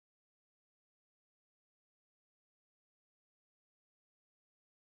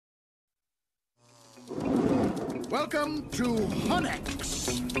Welcome to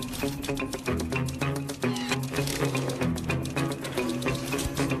Hunex.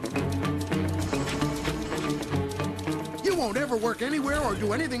 You won't ever work anywhere or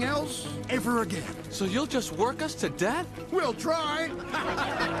do anything else ever again. So you'll just work us to death? We'll try.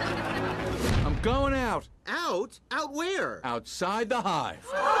 I'm going out. Out? Out where? Outside the hive.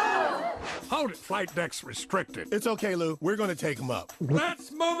 Hold it, flight deck's restricted. It's okay, Lou. We're gonna take him up.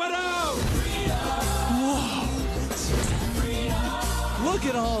 Let's move it out! Whoa! Look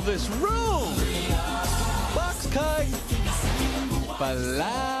at all this room! Box cut!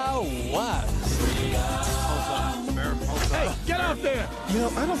 Palawas! Hey, get out there! You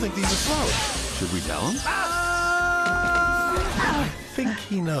know, I don't think these are floats. Should we tell him? I think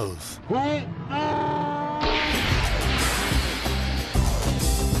he knows.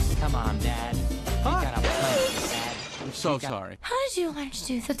 Come on, Dad. We got a plan, Dad. I'm so sorry. How did you learn to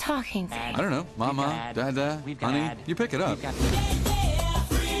do the talking thing? I don't know. Mama, Dada, honey, you pick it up.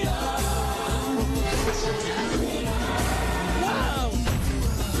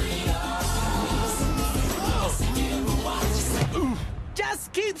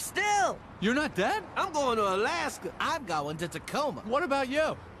 Just keep still! You're not dead? I'm going to Alaska. I'm going to Tacoma. What about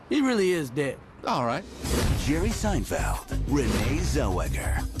you? He really is dead. All right. Jerry Seinfeld, Renee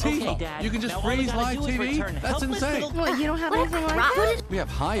Zellweger. TiVo. Dad. You can just Now all we freeze gotta live do is TV? return That's helpless insane. little- What, you don't have anything like that? We have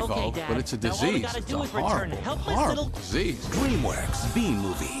HIVO, Okay, Dad. but it's a Now all we disease. gotta It's do a is return horrible, helpless horrible little- disease. DreamWorks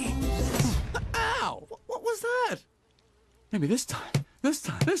B-Movie. Ow! What was that? Maybe this time. This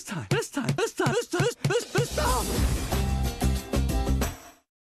time. This time. This time. This time. This time. This time.